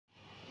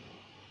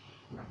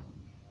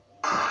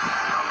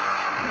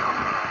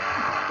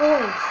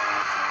voice.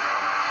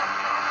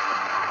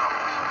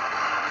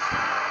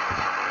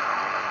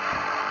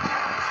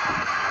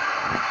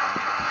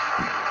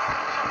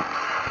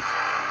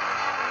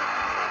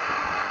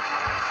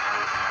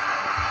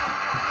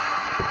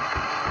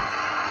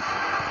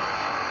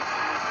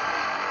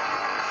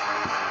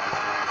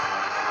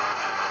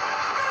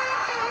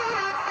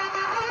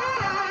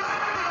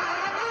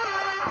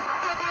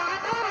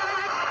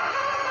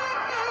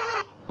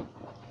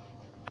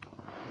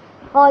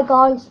 Hi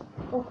guys,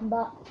 welcome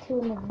back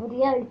to another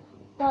video.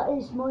 That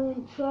is my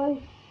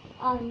intro,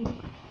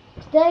 and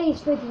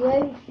today's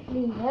video,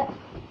 leave it,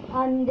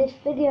 and this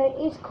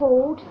video is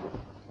called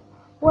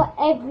What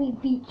Every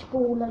Beach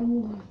Baller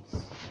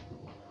Needs.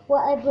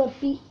 What every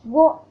beach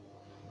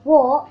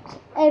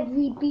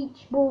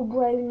ball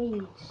bro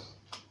needs.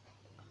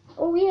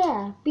 Oh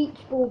yeah,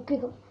 beach ball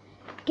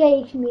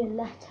gave me a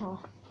letter.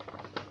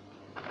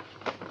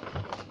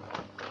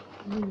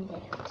 Read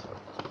it.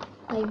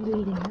 I'm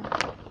reading it.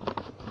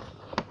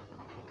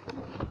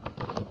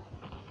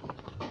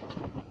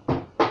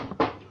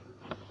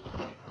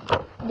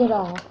 Did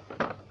I?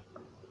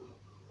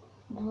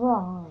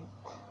 Right.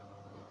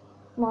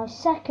 My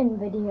second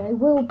video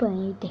will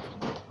be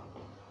different.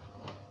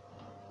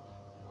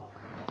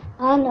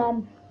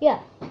 And yeah.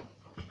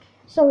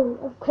 So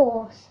of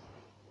course,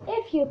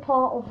 if you're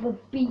part of the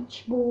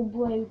Beach Ball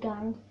Bro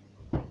gang,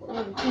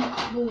 or the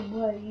Beach Ball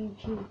Bro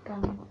YouTube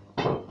gang,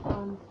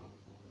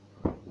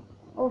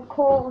 of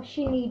course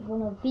you need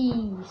one of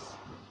these,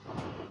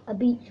 a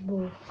beach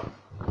ball,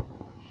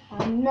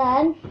 and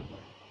then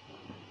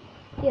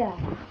yeah,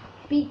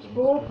 beach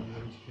ball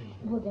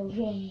with a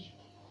ring.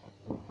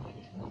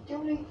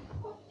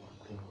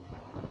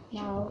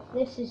 Now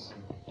this is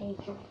a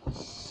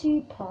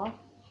super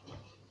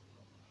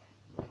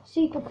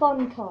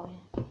fun time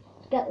to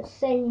get the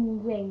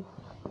same ring.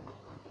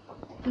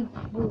 Beach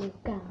ball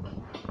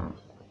gang.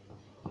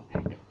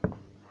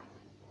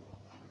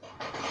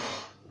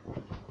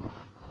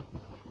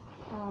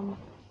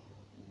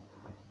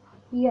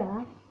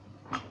 Yeah.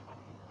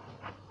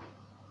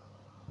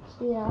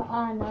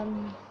 And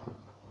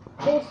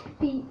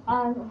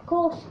and of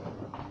course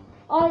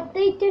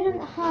they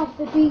didn't have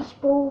the beach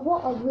ball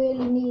what I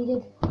really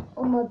needed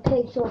on my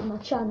picture of my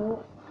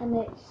channel, and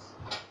it's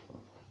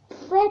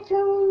red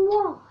and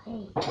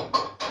white.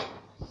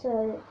 So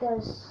it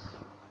does.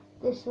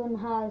 This one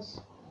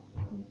has.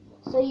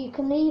 So you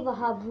can either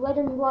have red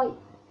and white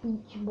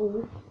beach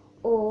ball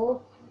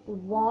or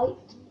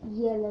white,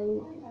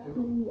 yellow,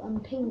 blue,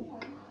 and pink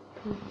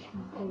beach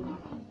ball.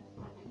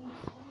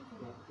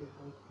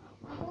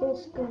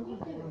 This good.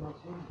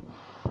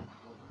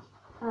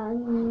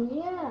 And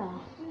yeah,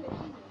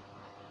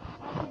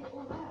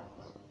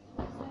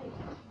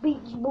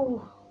 beach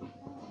ball.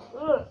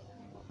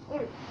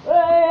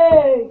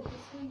 Hey,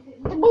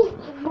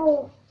 beach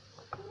ball.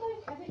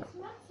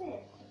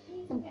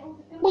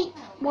 Beach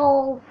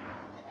ball.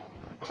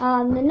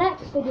 And the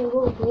next video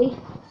will be,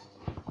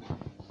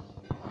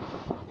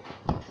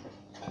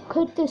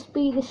 could this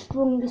be the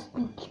strongest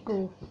beach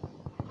ball?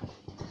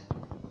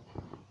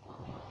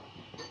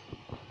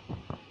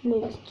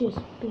 Let's just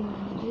be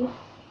you.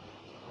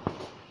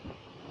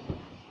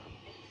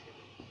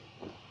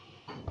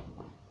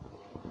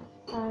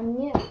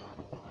 And yeah,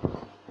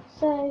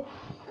 so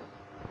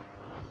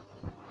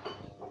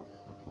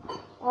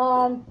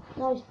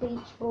nice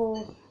beach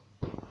ball.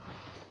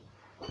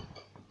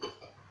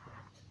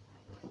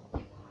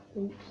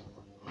 Oops.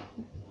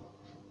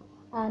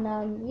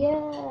 And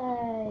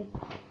yay,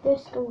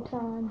 disco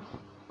time.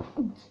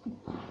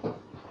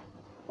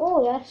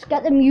 Oh yes,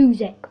 get the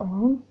music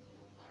on.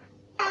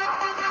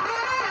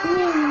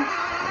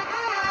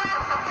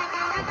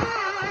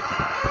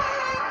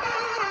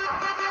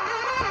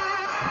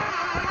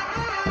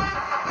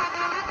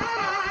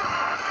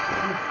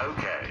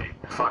 Okay,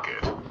 fuck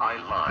it. I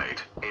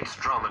lied. It's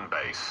drum and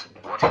bass.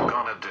 What you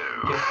gonna do?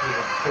 Get rid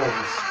of all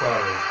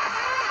swearing.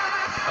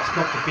 That's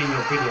not to be in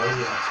your video, is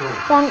it, at all?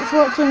 Thanks for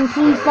watching.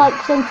 Please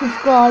like and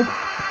subscribe.